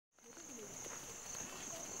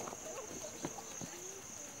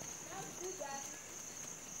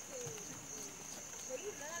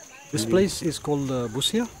This place is called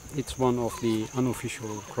Busia. It's one of the unofficial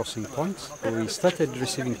crossing points. We started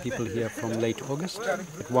receiving people here from late August.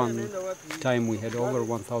 At one time we had over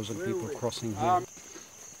 1,000 people crossing here.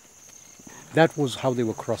 That was how they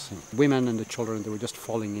were crossing. Women and the children, they were just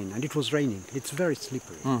falling in. And it was raining. It's very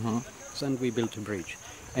slippery. So, and we built a bridge.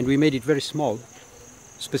 And we made it very small,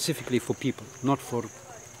 specifically for people, not for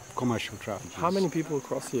commercial travel. How many people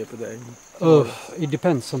cross here per day? It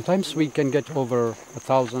depends. Sometimes we can get over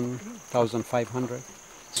 1,000, 1,500.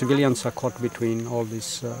 Civilians are caught between all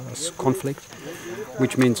this conflict,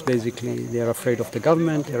 which means basically they're afraid of the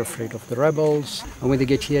government, they're afraid of the rebels. And when they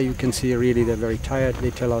get here, you can see really they're very tired.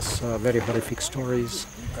 They tell us very horrific stories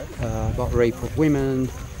about rape of women.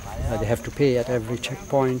 They have to pay at every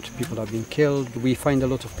checkpoint. People are being killed. We find a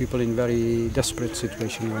lot of people in very desperate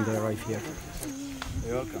situation when they arrive here.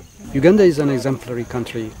 Uganda is an exemplary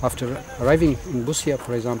country. After arriving in Busia,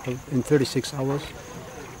 for example, in 36 hours,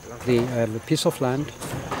 they have a piece of land,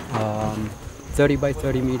 30 by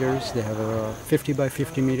 30 meters. They have 50 by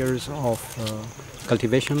 50 meters of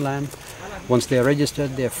cultivation land. Once they are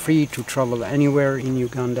registered, they are free to travel anywhere in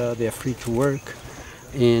Uganda. They are free to work.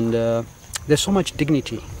 And there's so much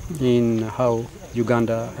dignity in how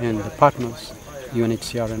Uganda and the partners,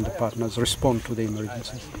 UNHCR and the partners, respond to the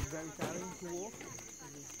emergencies.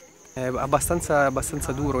 È abbastanza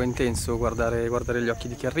duro e intenso guardare gli occhi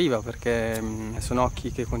di chi arriva, perché sono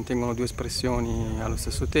occhi che contengono due espressioni allo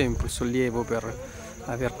stesso tempo: il sollievo per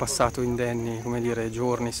aver passato indenni, come dire,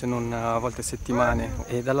 giorni se non a volte settimane,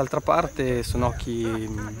 e dall'altra parte sono occhi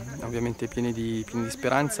ovviamente pieni di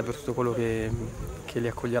speranza per tutto quello che li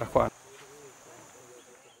accoglierà qua.